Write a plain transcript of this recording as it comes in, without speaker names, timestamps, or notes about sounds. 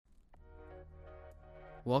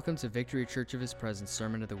Welcome to Victory Church of His Presence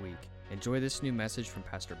Sermon of the Week. Enjoy this new message from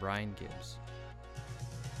Pastor Brian Gibbs.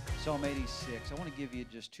 Psalm 86. I want to give you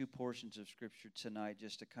just two portions of Scripture tonight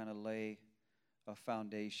just to kind of lay a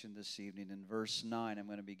foundation this evening. In verse 9, I'm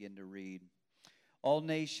going to begin to read. All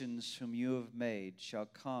nations whom you have made shall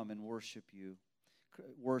come and worship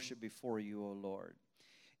before you, O Lord,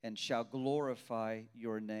 and shall glorify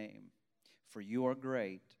your name. For you are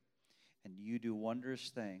great, and you do wondrous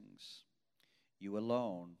things. You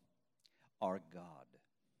alone are God.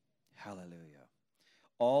 Hallelujah.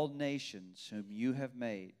 All nations whom you have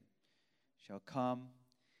made shall come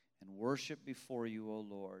and worship before you, O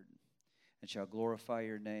Lord, and shall glorify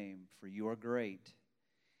your name. For you are great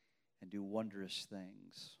and do wondrous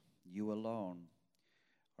things. You alone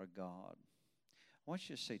are God. I want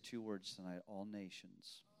you to say two words tonight: all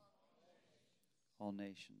nations. All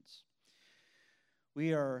nations.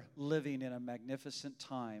 We are living in a magnificent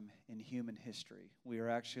time in human history. We are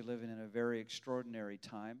actually living in a very extraordinary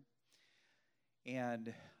time.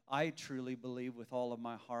 And I truly believe with all of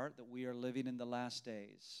my heart that we are living in the last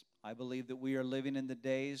days. I believe that we are living in the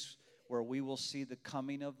days where we will see the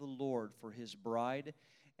coming of the Lord for His bride.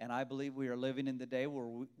 And I believe we are living in the day where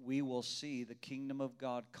we will see the kingdom of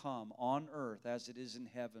God come on earth as it is in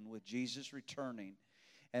heaven, with Jesus returning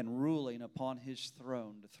and ruling upon His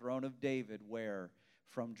throne, the throne of David, where?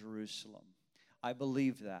 From Jerusalem. I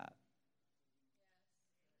believe that.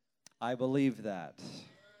 I believe that.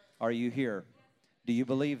 Are you here? Do you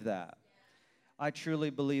believe that? I truly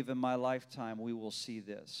believe in my lifetime we will see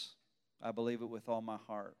this. I believe it with all my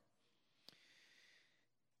heart. I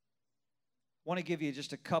want to give you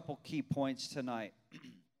just a couple key points tonight.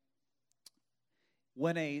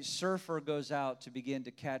 When a surfer goes out to begin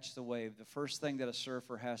to catch the wave, the first thing that a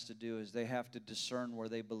surfer has to do is they have to discern where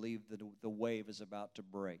they believe that the wave is about to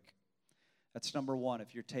break. That's number one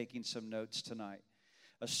if you're taking some notes tonight.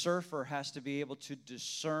 A surfer has to be able to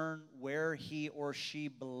discern where he or she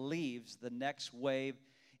believes the next wave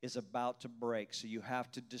is about to break. So you have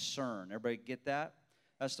to discern. Everybody get that?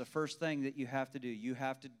 That's the first thing that you have to do. You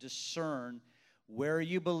have to discern where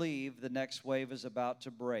you believe the next wave is about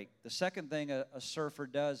to break. The second thing a surfer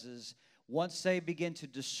does is once they begin to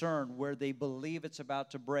discern where they believe it's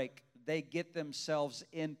about to break, they get themselves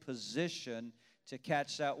in position to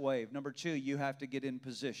catch that wave. Number two, you have to get in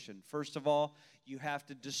position. First of all, you have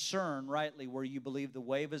to discern rightly where you believe the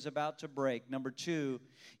wave is about to break. Number two,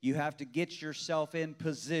 you have to get yourself in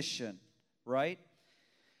position, right?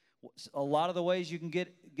 A lot of the ways you can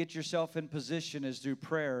get yourself in position is through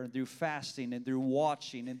prayer and through fasting and through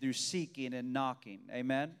watching and through seeking and knocking.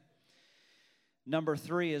 Amen? Number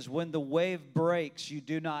three is when the wave breaks, you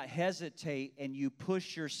do not hesitate and you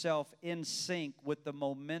push yourself in sync with the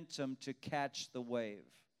momentum to catch the wave.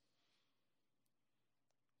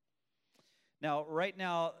 Now, right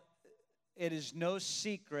now, it is no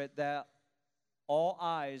secret that all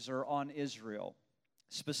eyes are on Israel,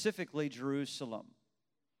 specifically Jerusalem.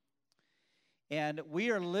 And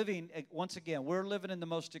we are living, once again, we're living in the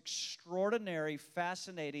most extraordinary,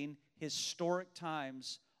 fascinating, historic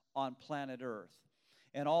times on planet Earth.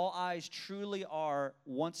 And all eyes truly are,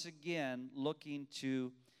 once again, looking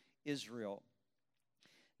to Israel.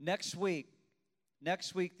 Next week,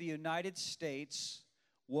 the United States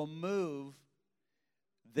will move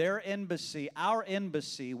their embassy, our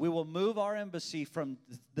embassy. We will move our embassy from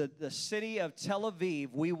the city of Tel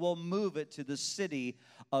Aviv. We will move it to the city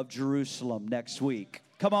of Jerusalem next week.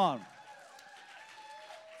 Come on.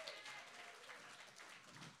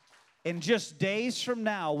 In just days from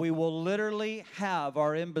now, we will literally have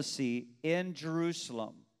our embassy in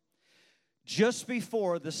Jerusalem just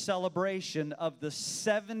before the celebration of the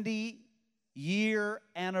 70-year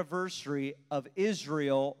anniversary of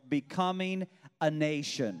Israel becoming a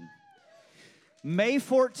nation. May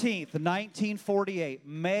 14th, 1948.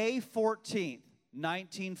 May 14th,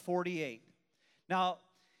 1948. Now,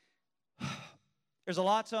 there's a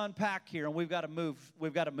lot to unpack here, and we've got to move.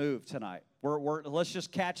 We've got to move tonight. Let's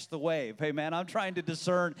just catch the wave. Hey, man, I'm trying to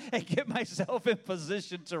discern and get myself in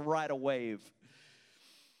position to ride a wave.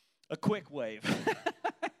 A quick wave.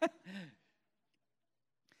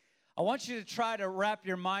 I want you to try to wrap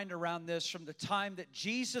your mind around this from the time that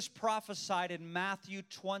Jesus prophesied in Matthew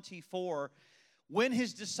 24, when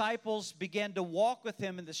His disciples began to walk with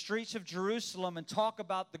Him in the streets of Jerusalem and talk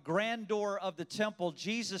about the grandeur of the temple.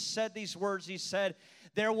 Jesus said these words. He said,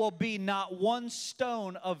 "There will be not one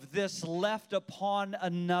stone of this left upon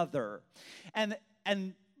another." And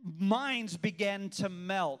minds began to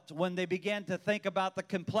melt when they began to think about the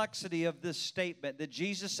complexity of this statement that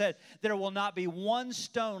Jesus said, there will not be one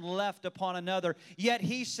stone left upon another. Yet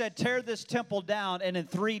he said, tear this temple down, and in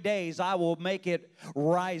 3 days I will make it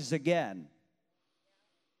rise again.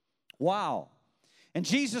 Wow. And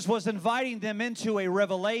Jesus was inviting them into a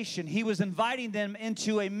revelation. He was inviting them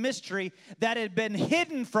into a mystery that had been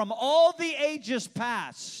hidden from all the ages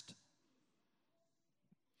past.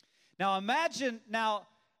 Now imagine,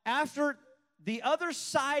 after the other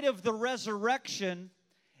side of the resurrection,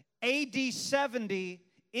 AD 70,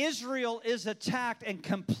 Israel is attacked and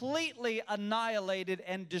completely annihilated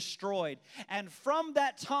and destroyed. And from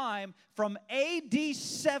that time, from AD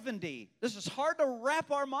 70, this is hard to wrap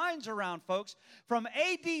our minds around, folks. From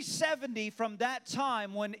AD 70, from that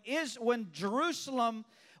time when Jerusalem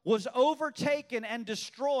was overtaken and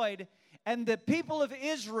destroyed, and the people of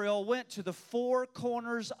Israel went to the four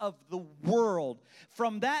corners of the world.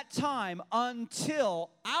 From that time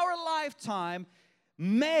until our lifetime,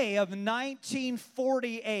 May of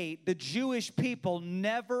 1948, the Jewish people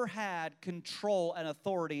never had control and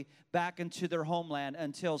authority back into their homeland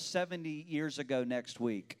until 70 years ago next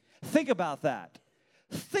week. Think about that.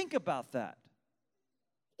 Think about that.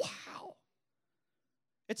 Wow.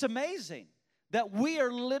 It's amazing that we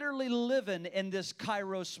are literally living in this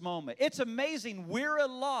Kairos moment. It's amazing we're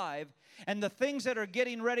alive, and the things that are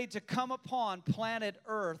getting ready to come upon planet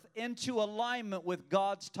Earth into alignment with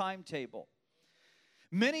God's timetable.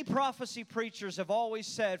 Many prophecy preachers have always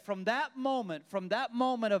said from that moment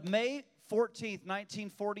of May 14th,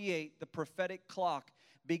 1948, the prophetic clock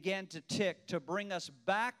began to tick to bring us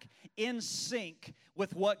back in sync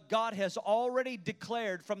with what God has already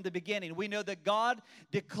declared from the beginning. We know that God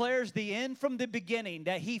declares the end from the beginning,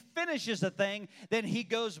 that He finishes a thing, then He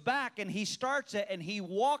goes back and He starts it, and He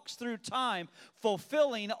walks through time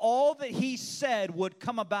fulfilling all that He said would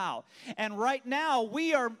come about. And right now,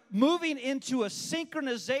 we are moving into a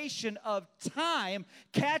synchronization of time,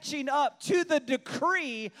 catching up to the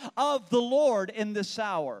decree of the Lord in this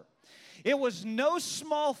hour. It was no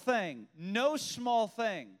small thing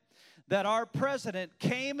that our president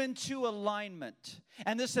came into alignment,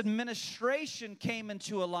 and this administration came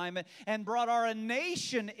into alignment and brought our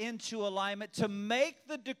nation into alignment to make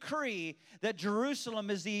the decree that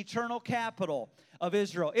Jerusalem is the eternal capital of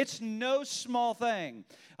Israel. It's no small thing.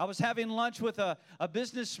 I was having lunch with a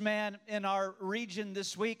businessman in our region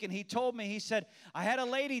this week, and he told me, he said, I had a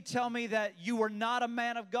lady tell me that you were not a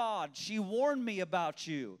man of God. She warned me about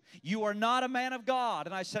you. You are not a man of God.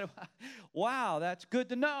 And I said, wow, that's good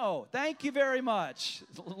to know. Thank you very much.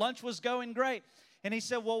 Lunch was going great. And he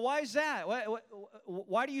said, well, why is that?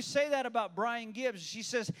 Why do you say that about Brian Gibbs? She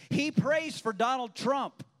says, he prays for Donald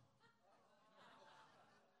Trump.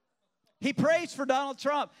 He prays for Donald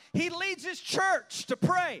Trump. He leads his church to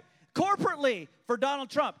pray corporately for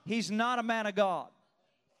Donald Trump. He's not a man of God.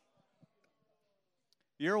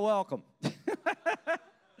 You're welcome.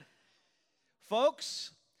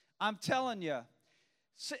 Folks, I'm telling you,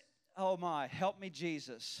 oh my, help me,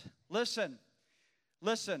 Jesus. Listen.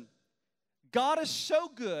 God is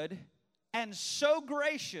so good and so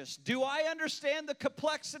gracious. Do I understand the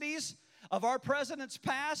complexities of our president's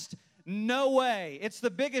past? No way. It's the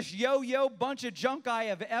biggest yo-yo bunch of junk I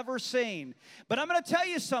have ever seen. But I'm going to tell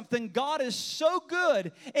you something. God is so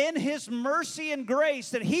good in His mercy and grace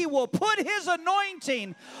that He will put His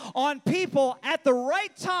anointing on people at the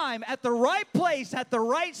right time, at the right place, at the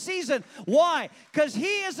right season. Why? Because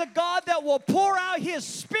He is a God that will pour out His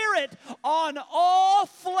Spirit on all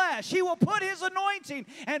flesh. He will put His anointing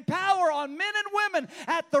and power on men and women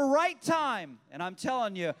at the right time. And I'm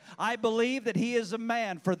telling you, I believe that He is a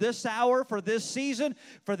man for this hour, for this season,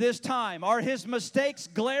 for this time. Are His mistakes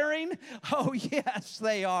glaring? Oh, yes,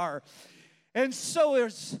 they are. And so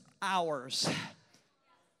is ours.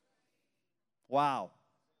 Wow.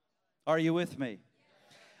 Are you with me?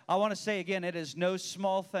 I want to say again, it is no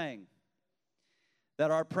small thing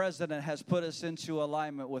that our president has put us into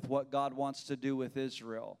alignment with what God wants to do with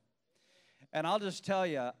Israel. And I'll just tell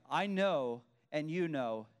you, I know and you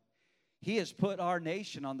know, He has put our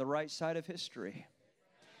nation on the right side of history.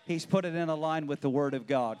 He's put it in a line with the Word of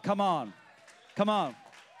God. Come on. Come on.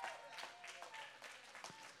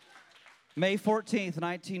 May 14th,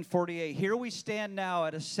 1948. Here we stand now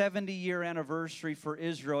at a 70-year anniversary for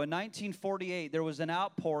Israel. In 1948, there was an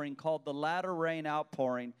outpouring called the Latter Rain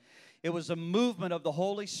Outpouring. It was a movement of the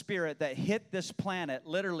Holy Spirit that hit this planet,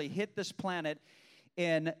 literally hit this planet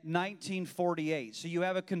in 1948. So you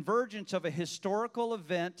have a convergence of a historical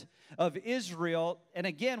event of Israel. And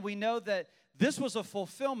again, we know that this was a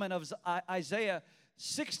fulfillment of Isaiah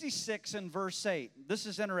 66 and verse 8. This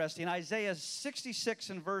is interesting. Isaiah 66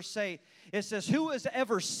 and verse 8. It says, who has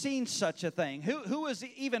ever seen such a thing? Who has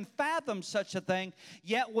even fathomed such a thing?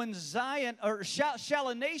 Yet when Zion, or shall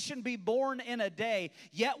a nation be born in a day?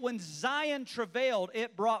 Yet when Zion travailed,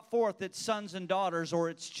 it brought forth its sons and daughters, or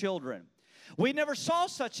its children. We never saw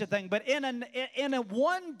such a thing, but in a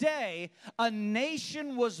one day, a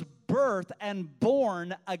nation was birthed and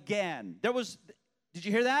born again. Did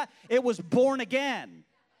you hear that? It was born again.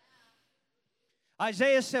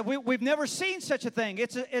 Isaiah said, we've never seen such a thing.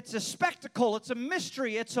 It's a spectacle. It's a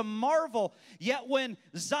mystery. It's a marvel. Yet when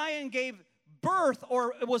Zion gave birth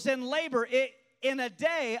or was in labor, in a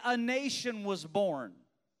day, a nation was born.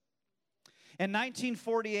 In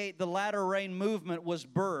 1948, the latter rain movement was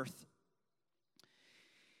birthed.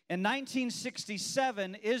 In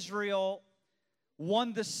 1967, Israel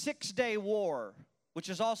won the Six-Day War, which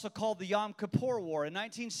is also called the Yom Kippur War. In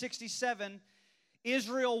 1967,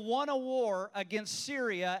 Israel won a war against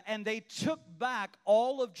Syria, and they took back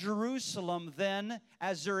all of Jerusalem then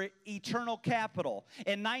as their eternal capital.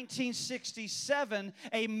 In 1967,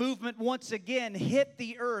 a movement once again hit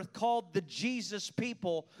the earth called the Jesus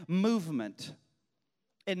People Movement.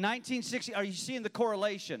 In 1960, are you seeing the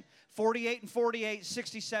correlation? 48 and 48,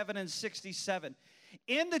 67 and 67.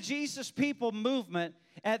 In the Jesus People Movement,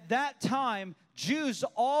 at that time, Jews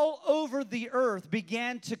all over the earth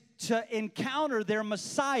began to encounter their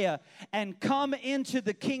Messiah and come into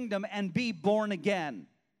the kingdom and be born again.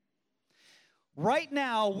 Right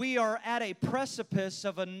now, we are at a precipice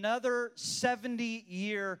of another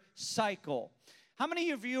 70-year cycle. How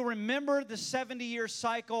many of you remember the 70-year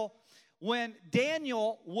cycle? When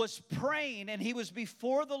Daniel was praying and he was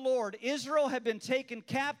before the Lord, Israel had been taken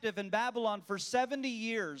captive in Babylon for 70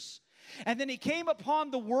 years. And then he came upon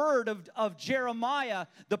the word of Jeremiah,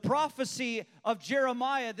 the prophecy of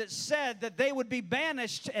Jeremiah that said that they would be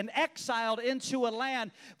banished and exiled into a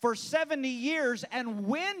land for 70 years. And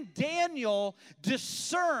when Daniel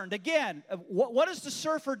discerned, again, what does the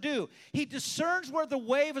surfer do? He discerns where the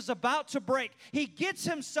wave is about to break. He gets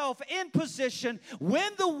himself in position.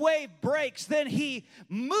 When the wave breaks, then he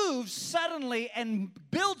moves suddenly and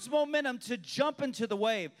builds momentum to jump into the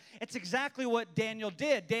wave. It's exactly what Daniel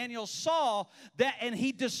did. Daniel saw that, and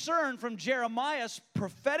he discerned from Jeremiah's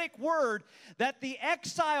prophetic word that the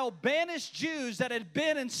exile banished Jews that had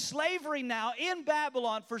been in slavery now in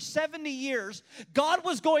Babylon for 70 years, God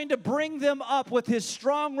was going to bring them up with his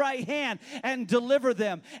strong right hand and deliver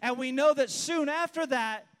them. And we know that soon after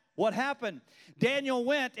that, what happened? Daniel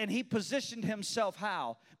went and he positioned himself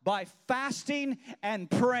how? By fasting and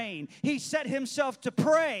praying. He set himself to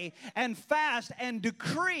pray and fast and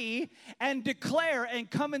decree and declare and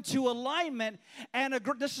come into alignment and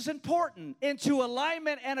this is important, into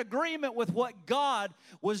alignment and agreement with what God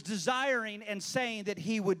was desiring and saying that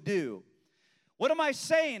he would do. What am I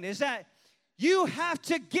saying? Is that you have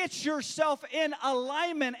to get yourself in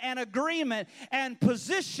alignment and agreement and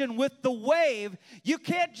position with the wave. You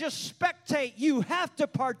can't just spectate. You have to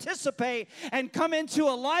participate and come into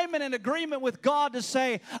alignment and agreement with God to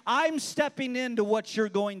say, I'm stepping into what you're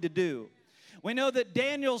going to do. We know that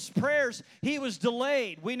Daniel's prayers, he was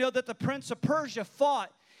delayed. We know that the prince of Persia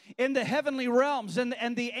fought in the heavenly realms,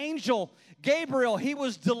 and the angel Gabriel, he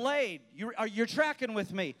was delayed. You're tracking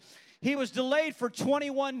with me. He was delayed for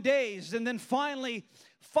 21 days, and then finally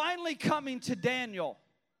coming to Daniel.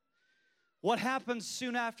 What happens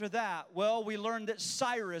soon after that? Well, we learned that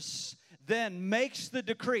Cyrus then makes the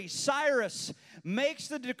decree. Cyrus makes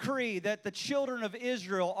the decree that the children of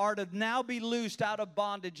Israel are to now be loosed out of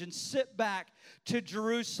bondage and sit back to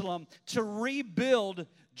Jerusalem to rebuild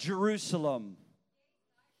Jerusalem.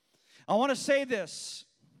 I want to say this.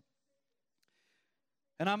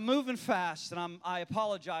 And I'm moving fast, and I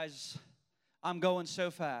apologize. I'm going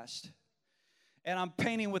so fast. And I'm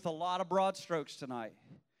painting with a lot of broad strokes tonight.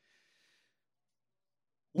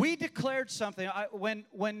 We declared something.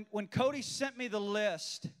 When Cody sent me the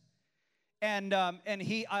list, and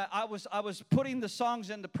I was putting the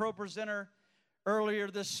songs in the ProPresenter earlier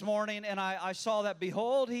this morning, and I saw that,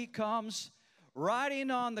 behold, he comes,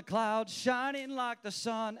 riding on the clouds, shining like the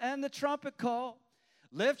sun, and the trumpet call.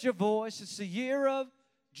 Lift your voice, it's the year of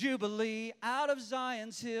Jubilee, out of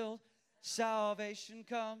Zion's hill, salvation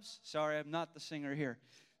comes. Sorry, I'm not the singer here.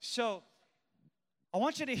 So, I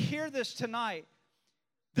want you to hear this tonight.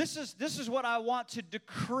 This is what I want to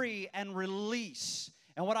decree and release,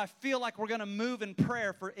 and what I feel like we're going to move in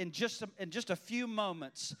prayer for in just a few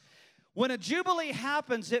moments. When a jubilee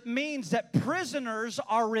happens, it means that prisoners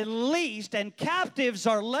are released and captives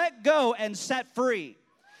are let go and set free.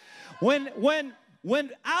 When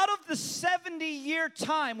When out of the 70-year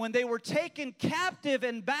time when they were taken captive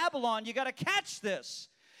in Babylon, you got to catch this.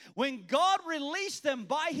 When God released them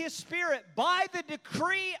by His Spirit, by the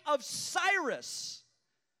decree of Cyrus,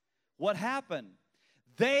 what happened?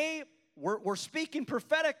 They were speaking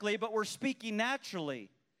prophetically, but were speaking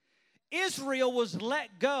naturally. Israel was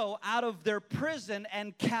let go out of their prison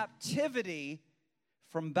and captivity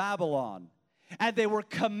from Babylon. And they were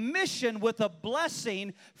commissioned with a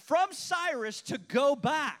blessing from Cyrus to go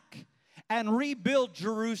back and rebuild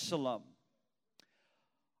Jerusalem.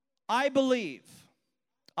 I believe,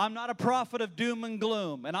 I'm not a prophet of doom and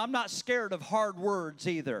gloom, and I'm not scared of hard words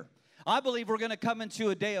either. I believe we're going to come into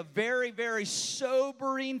a day of very, very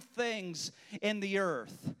sobering things in the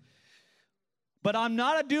earth. But I'm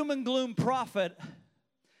not a doom and gloom prophet.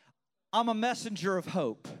 I'm a messenger of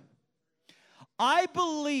hope. I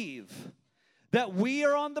believe that we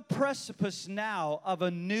are on the precipice now of a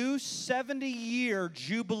new 70-year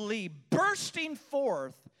jubilee bursting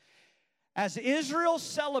forth as Israel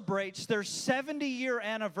celebrates their 70-year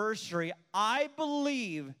anniversary. I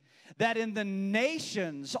believe that in the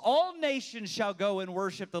nations, all nations shall go and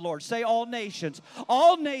worship the Lord. Say all nations.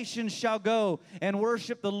 All nations shall go and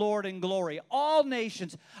worship the Lord in glory. All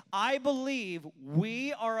nations. I believe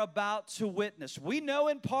we are about to witness. We know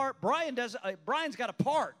in part. Brian's got a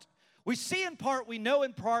part. We see in part, we know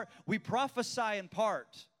in part, we prophesy in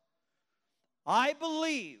part. I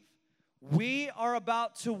believe we are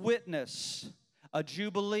about to witness a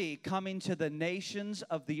jubilee coming to the nations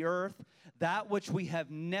of the earth, that which we have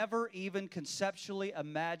never even conceptually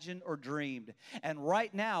imagined or dreamed. And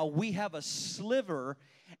right now, we have a sliver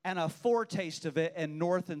and a foretaste of it in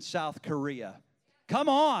North and South Korea. Come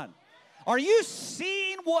on. Are you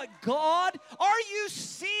seeing what God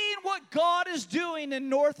is doing in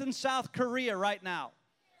North and South Korea right now?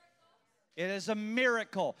 It is a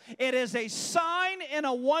miracle. It is a sign and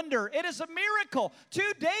a wonder. It is a miracle.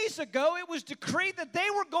 2 days ago, it was decreed that they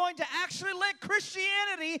were going to actually let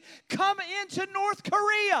Christianity come into North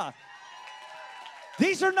Korea.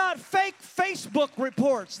 These are not fake Facebook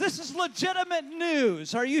reports. This is legitimate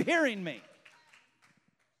news. Are you hearing me?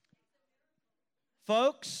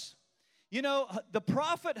 Folks, you know, the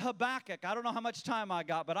prophet Habakkuk, I don't know how much time I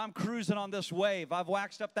got, but I'm cruising on this wave. I've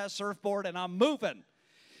waxed up that surfboard and I'm moving.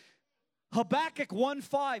 Habakkuk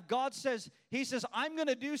 1:5, God says, He says, I'm going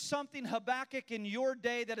to do something, Habakkuk, in your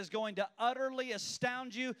day that is going to utterly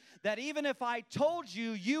astound you, that even if I told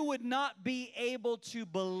you, you would not be able to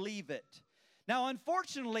believe it. Now,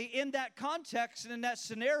 unfortunately, in that context and in that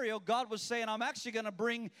scenario, God was saying, I'm actually going to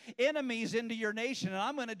bring enemies into your nation and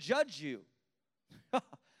I'm going to judge you.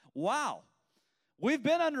 Wow. We've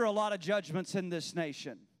been under a lot of judgments in this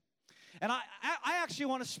nation. And I actually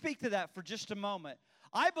want to speak to that for just a moment.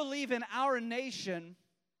 I believe in our nation,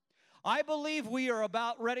 I believe we are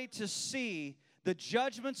about ready to see the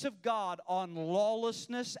judgments of God on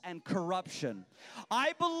lawlessness and corruption.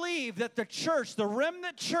 I believe that the church, the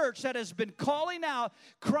remnant church that has been calling out,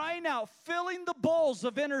 crying out, filling the bowls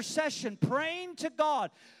of intercession, praying to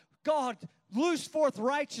God, God, loose forth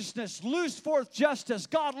righteousness, loose forth justice.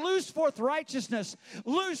 God, loose forth righteousness,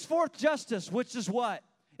 loose forth justice, which is what?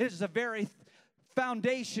 It is the very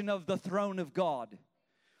foundation of the throne of God.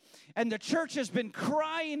 And the church has been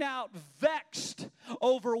crying out, vexed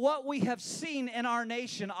over what we have seen in our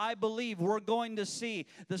nation. I believe we're going to see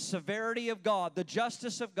the severity of God, the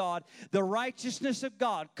justice of God, the righteousness of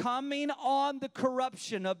God coming on the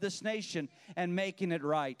corruption of this nation and making it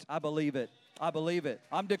right. I believe it. I believe it.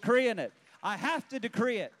 I'm decreeing it. I have to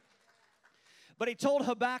decree it. But he told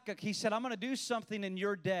Habakkuk, he said, I'm going to do something in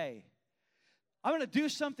your day. I'm going to do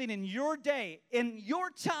something in your day, in your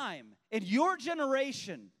time, in your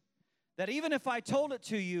generation, that even if I told it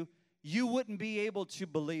to you, you wouldn't be able to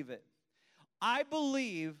believe it. I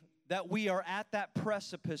believe that we are at that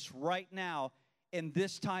precipice right now in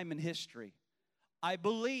this time in history. I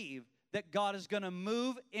believe that God is going to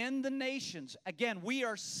move in the nations. Again, we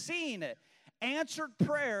are seeing it. Answered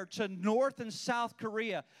prayer to North and South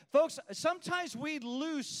Korea. Folks, sometimes we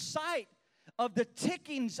lose sight of the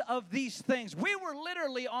tickings of these things. We were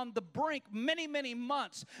literally on the brink many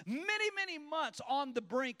months on the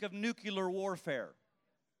brink of nuclear warfare.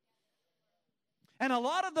 And a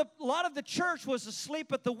lot of the church was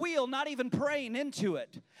asleep at the wheel, not even praying into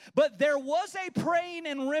it. But there was a praying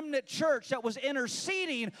and remnant church that was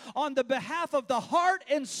interceding on the behalf of the heart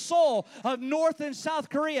and soul of North and South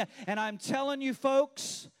Korea. And I'm telling you,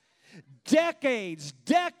 folks, decades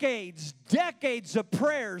of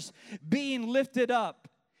prayers being lifted up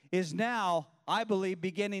is now, I believe,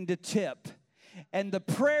 beginning to tip. And the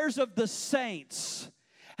prayers of the saints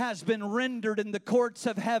has been rendered in the courts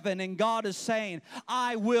of heaven, and God is saying,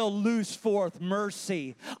 I will loose forth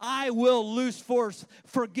mercy. I will loose forth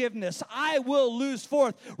forgiveness. I will loose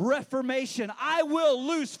forth reformation. I will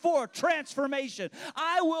loose forth transformation.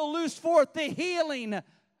 I will loose forth the healing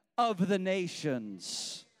of the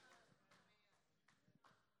nations.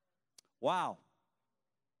 Wow.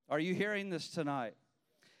 Are you hearing this tonight?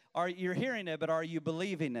 You're hearing it, but are you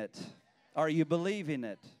believing it? Are you believing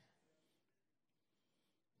it?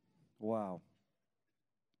 Wow.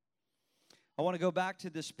 I want to go back to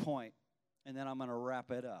this point, and then I'm going to wrap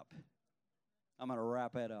it up. I'm going to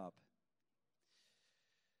wrap it up.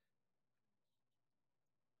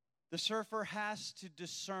 The surfer has to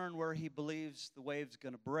discern where he believes the wave's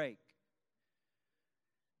going to break.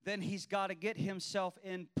 Then he's got to get himself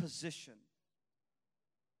in position.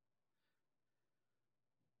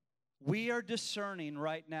 We are discerning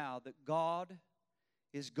right now that God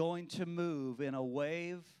is going to move in a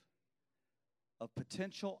wave of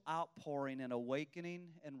potential outpouring and awakening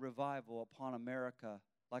and revival upon America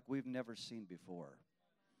like we've never seen before.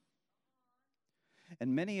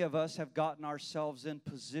 And many of us have gotten ourselves in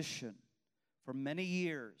position for many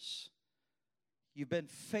years. You've been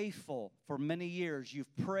faithful for many years.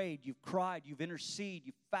 You've prayed, you've cried, you've interceded,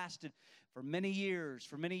 you've fasted for many years.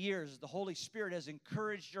 For many years, the Holy Spirit has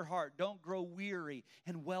encouraged your heart. Don't grow weary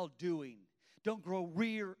in well-doing. Don't grow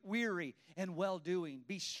weary in well-doing.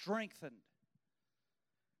 Be strengthened.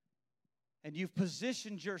 And you've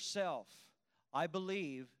positioned yourself. I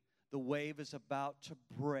believe the wave is about to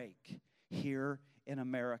break here in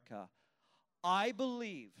America. I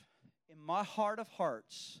believe in my heart of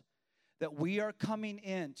hearts that we are coming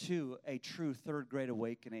into a true third great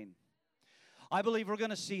awakening. I believe we're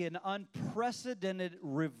going to see an unprecedented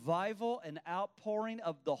revival and outpouring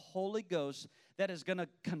of the Holy Ghost that is going to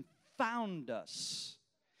confound us.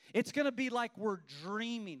 It's going to be like we're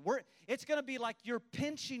dreaming. It's going to be like you're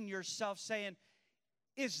pinching yourself saying,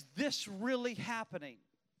 is this really happening?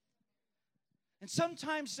 And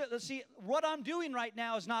sometimes, see, what I'm doing right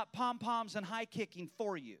now is not pom-poms and high kicking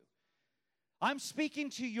for you. I'm speaking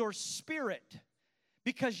to your spirit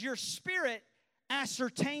because your spirit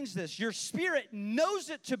ascertains this. Your spirit knows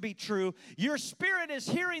it to be true. Your spirit is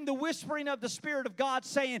hearing the whispering of the Spirit of God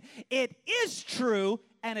saying, it is true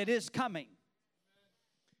and it is coming.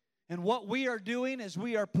 And what we are doing is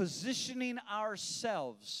we are positioning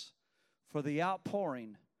ourselves for the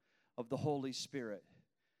outpouring of the Holy Spirit.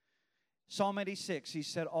 Psalm 86, he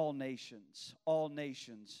said, all nations, all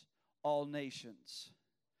nations, all nations,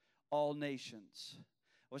 all nations.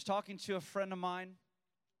 I was talking to a friend of mine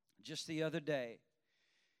just the other day,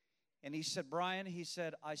 and he said, Brian, he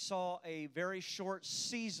said, I saw a very short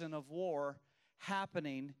season of war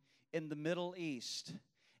happening in the Middle East.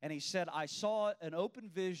 And he said, I saw an open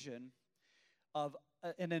vision of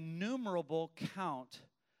an innumerable count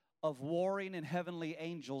of warring and heavenly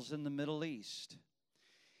angels in the Middle East.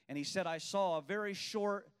 And he said, I saw a very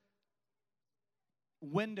short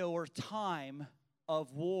window or time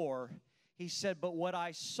of war. He said, but what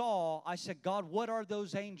I saw, I said, God, what are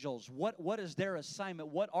those angels? What is their assignment?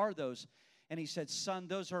 What are those? And he said, son,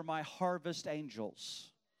 those are my harvest angels.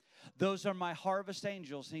 Those are my harvest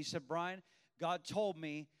angels. And he said, Brian, God told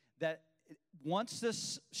me that once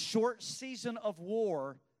this short season of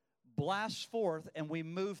war blasts forth and we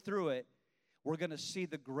move through it, we're going to see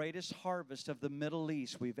the greatest harvest of the Middle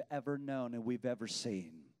East we've ever known and we've ever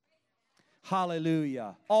seen.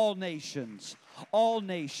 Hallelujah. All nations, all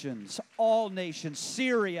nations, all nations.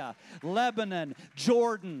 Syria, Lebanon,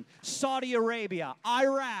 Jordan, Saudi Arabia,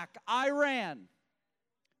 Iraq, Iran.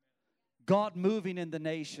 God moving in the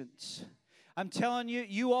nations. I'm telling you,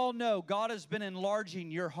 you all know God has been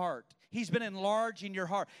enlarging your heart. He's been enlarging your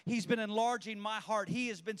heart. He's been enlarging my heart. He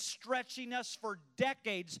has been stretching us for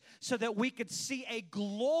decades so that we could see a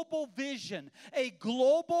global vision, a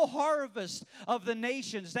global harvest of the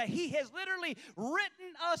nations, that He has literally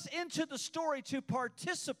written us into the story to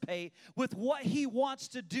participate with what He wants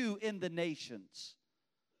to do in the nations.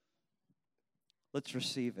 Let's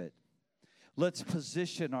receive it. Let's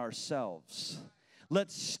position ourselves.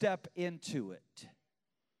 Let's step into it.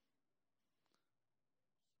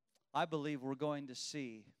 I believe we're going to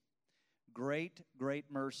see great, great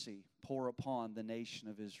mercy pour upon the nation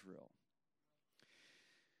of Israel.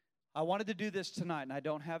 I wanted to do this tonight, and I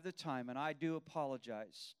don't have the time, and I do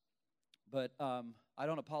apologize. But I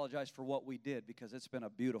don't apologize for what we did because it's been a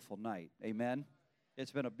beautiful night. Amen?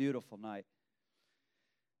 It's been a beautiful night.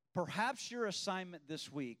 Perhaps your assignment this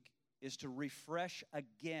week is to refresh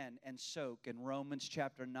again and soak in Romans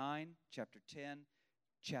chapter 9, chapter 10,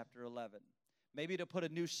 chapter 11. Maybe to put a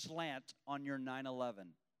new slant on your 9/11.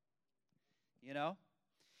 You know?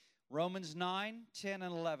 Romans 9, 10,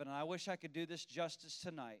 and 11. And I wish I could do this justice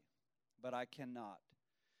tonight, but I cannot.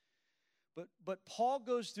 But Paul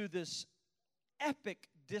goes through this epic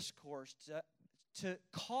discourse to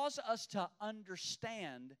cause us to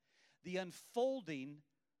understand the unfolding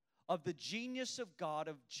of the genius of God,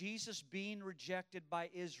 of Jesus being rejected by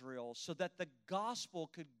Israel, so that the gospel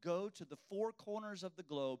could go to the four corners of the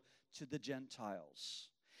globe, to the Gentiles.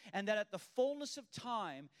 And that at the fullness of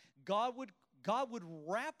time, God would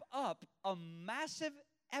wrap up a massive,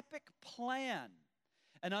 epic plan,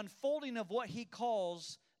 an unfolding of what he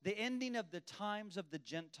calls the ending of the times of the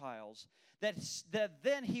Gentiles, that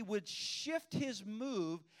then he would shift his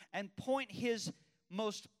move and point his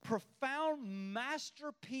most profound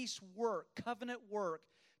masterpiece work, covenant work,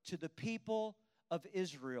 to the people of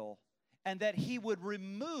Israel, and that he would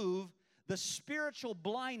remove the spiritual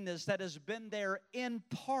blindness that has been there in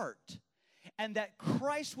part, and that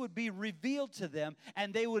Christ would be revealed to them,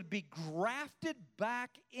 and they would be grafted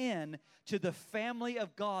back in to the family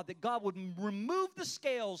of God, that God would remove the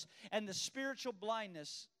scales and the spiritual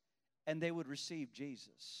blindness, and they would receive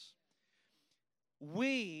Jesus.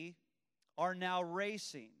 We are now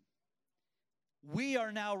racing. We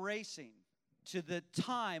are now racing to the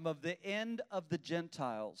time of the end of the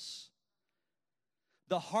Gentiles.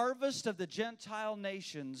 The harvest of the Gentile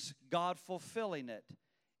nations, God fulfilling it,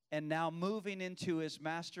 and now moving into his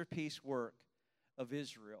masterpiece work of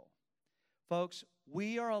Israel. Folks,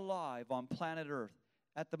 we are alive on planet Earth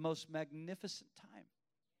at the most magnificent time.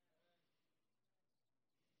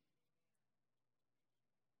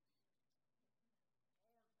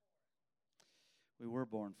 We were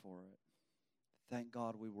born for it. Thank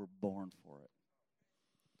God we were born for it.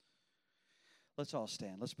 Let's all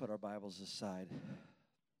stand. Let's put our Bibles aside.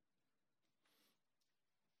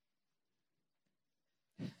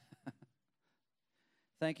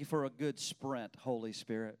 Thank you for a good sprint, Holy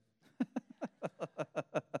Spirit.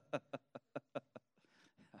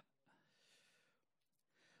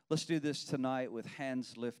 Let's do this tonight with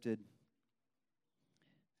hands lifted.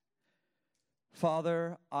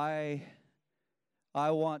 Father, I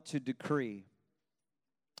want to decree,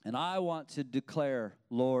 and I want to declare,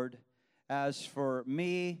 Lord, as for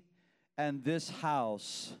me and this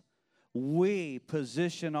house, we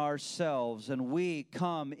position ourselves and we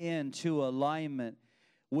come into alignment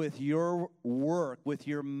with your work, with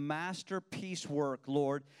your masterpiece work,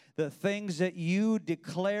 Lord. The things that you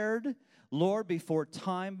declared, Lord, before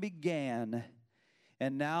time began.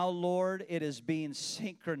 And now, Lord, it is being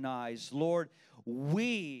synchronized. Lord,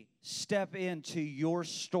 we step into your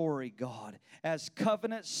story, God, as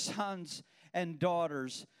covenant sons and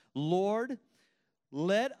daughters. Lord,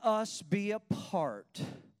 let us be a part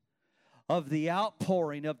of the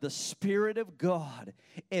outpouring of the Spirit of God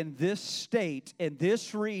in this state, in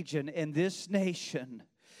this region, in this nation.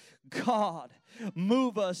 God,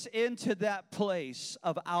 move us into that place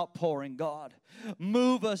of outpouring, God.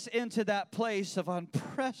 Move us into that place of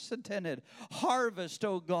unprecedented harvest,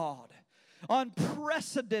 oh God.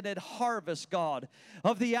 Unprecedented harvest, God,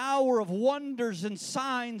 of the hour of wonders and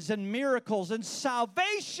signs and miracles and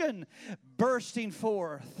salvation bursting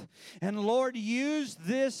forth. And Lord, use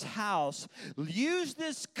this house, use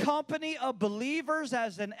this company of believers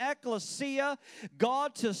as an ecclesia,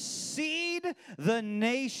 God, to seed the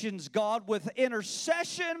nations, God, with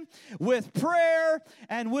intercession, with prayer,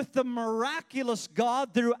 and with the miraculous,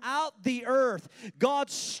 God, throughout the earth. God,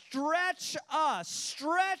 stretch us,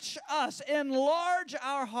 enlarge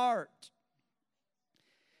our heart.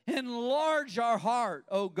 Enlarge our heart,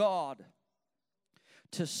 oh God,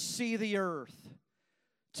 to see the earth,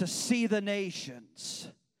 to see the nations,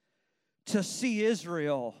 to see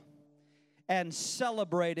Israel, and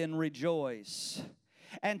celebrate and rejoice,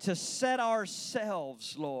 and to set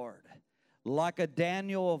ourselves, Lord, like a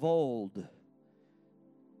Daniel of old,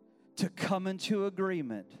 to come into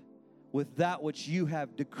agreement with that which you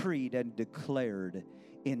have decreed and declared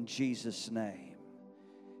in Jesus' name.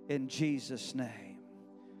 In Jesus' name.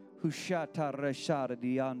 Hushata reshara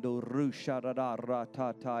diando rushara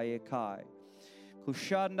ratata ekai.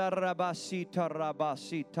 Kushanda rabasita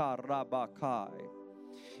rabakai.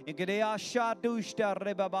 Ingedea shadushta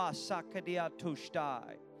rebabasa kadia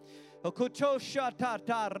tushtai. Okutosha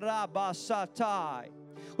tata rabasatai.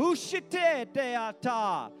 Ushite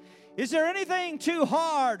deata. Is there anything too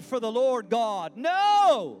hard for the Lord God?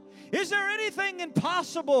 No. Is there anything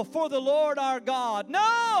impossible for the Lord our God?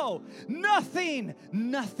 No. Nothing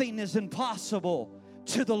is impossible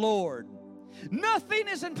to the Lord. Nothing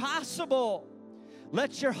is impossible.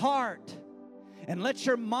 Let your heart and let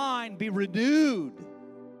your mind be renewed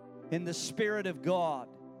in the Spirit of God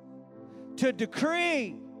to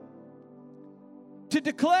decree to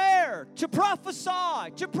declare, to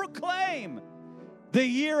prophesy, to proclaim the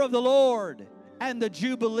year of the Lord and the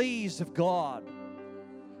jubilees of God.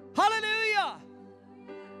 Hallelujah!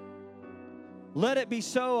 Let it be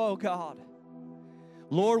so, oh God.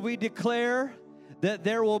 Lord, we declare that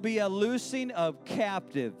there will be a loosing of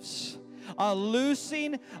captives. A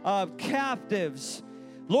loosing of captives.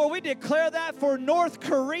 Lord, we declare that for North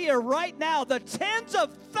Korea right now. The tens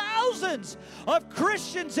of thousands of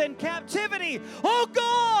Christians in captivity. Oh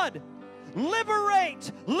God,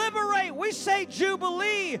 liberate, liberate. We say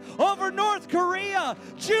jubilee over North Korea.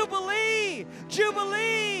 Jubilee,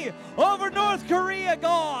 jubilee over North Korea,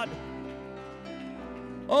 God.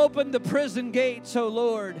 Open the prison gates, oh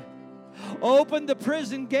Lord. Open the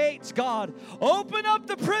prison gates, God. Open up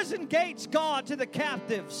the prison gates, God, to the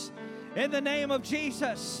captives. In the name of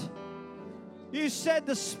Jesus. You said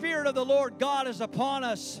the Spirit of the Lord God is upon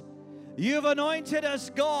us. You've anointed us,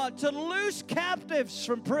 God, to loose captives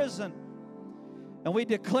from prison. And we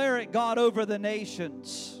declare it, God, over the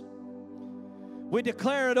nations. We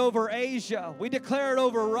declare it over Asia. We declare it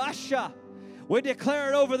over Russia. We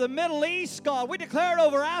declare it over the Middle East, God. We declare it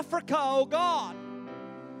over Africa, oh God.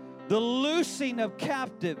 The loosing of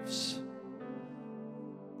captives.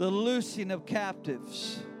 The loosing of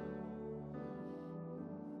captives.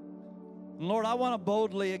 Lord, I want to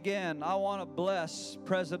boldly again, I want to bless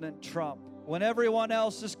President Trump. When everyone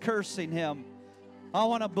else is cursing him, I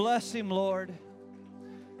want to bless him, Lord.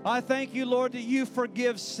 I thank you, Lord, that you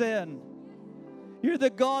forgive sin. You're the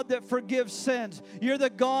God that forgives sins. You're the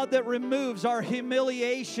God that removes our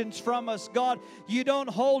humiliations from us, God. You don't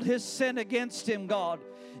hold his sin against him, God.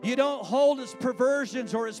 You don't hold his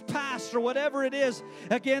perversions or his past or whatever it is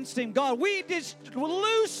against him, God. We just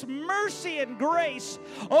loose mercy and grace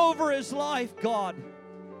over his life, God.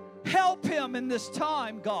 Help him in this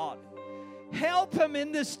time, God. Help him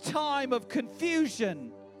in this time of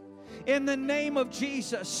confusion. In the name of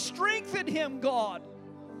Jesus, strengthen him, God.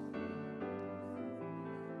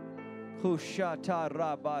 Hushata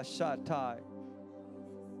Rabashatai.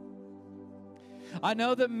 I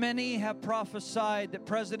know that many have prophesied that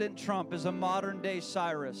President Trump is a modern-day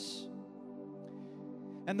Cyrus.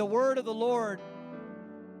 And the word of the Lord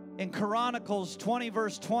in Chronicles 20,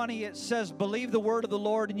 verse 20, it says, believe the word of the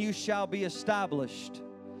Lord and you shall be established.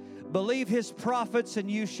 Believe his prophets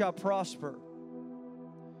and you shall prosper.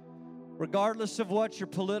 Regardless of what your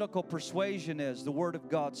political persuasion is, the word of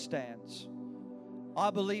God stands. I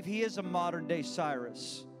believe he is a modern-day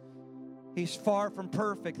Cyrus. He's far from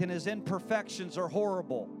perfect, and his imperfections are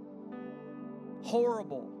horrible.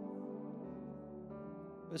 Horrible.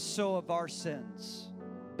 But so have our sins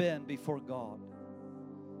been before God.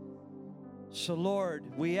 So, Lord,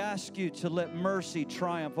 we ask you to let mercy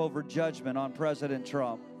triumph over judgment on President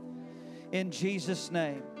Trump. In Jesus'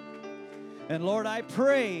 name. And, Lord, I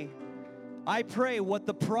pray what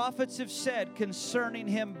the prophets have said concerning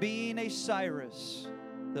him being a Cyrus,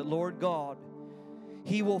 that, Lord God,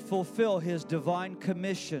 he will fulfill his divine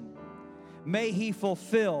commission. May he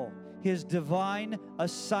fulfill his divine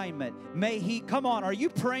assignment. May he, come on, are you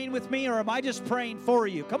praying with me or am I just praying for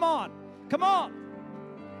you? Come on, come on.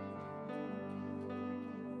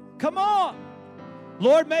 Come on.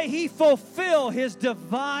 Lord, may he fulfill his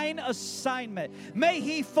divine assignment. May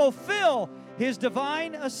he fulfill his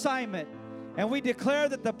divine assignment. And we declare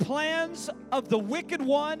that the plans of the wicked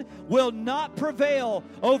one will not prevail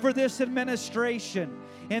over this administration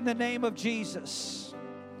in the name of Jesus.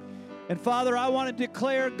 And Father, I want to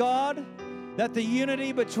declare, God, that the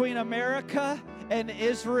unity between America and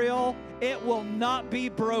Israel, it will not be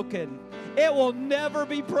broken. It will never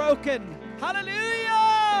be broken.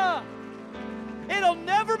 Hallelujah! It'll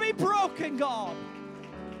never be broken, God.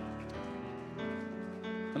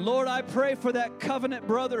 And Lord, I pray for that covenant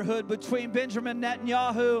brotherhood between Benjamin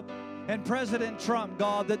Netanyahu and President Trump,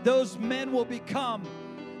 God, that those men will become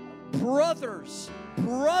brothers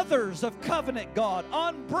of covenant, God,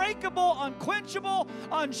 unbreakable, unquenchable,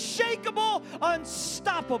 unshakable,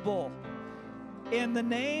 unstoppable, in the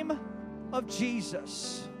name of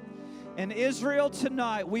Jesus. In Israel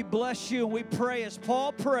tonight, we bless you and we pray as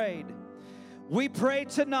Paul prayed. We pray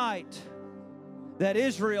tonight that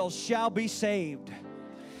Israel shall be saved,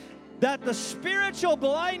 that the spiritual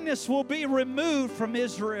blindness will be removed from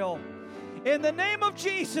Israel. In the name of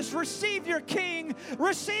Jesus, receive your King,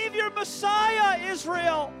 receive your Messiah,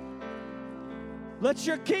 Israel. Let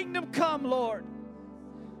your kingdom come, Lord.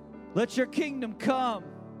 Let your kingdom come,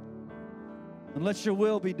 and let your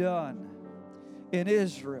will be done in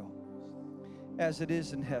Israel as it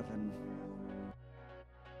is in heaven.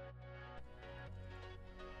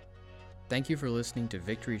 Thank you for listening to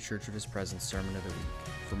Victory Church of His Presence Sermon of the Week.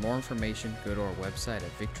 For more information, go to our website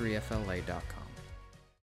at victoryfla.com.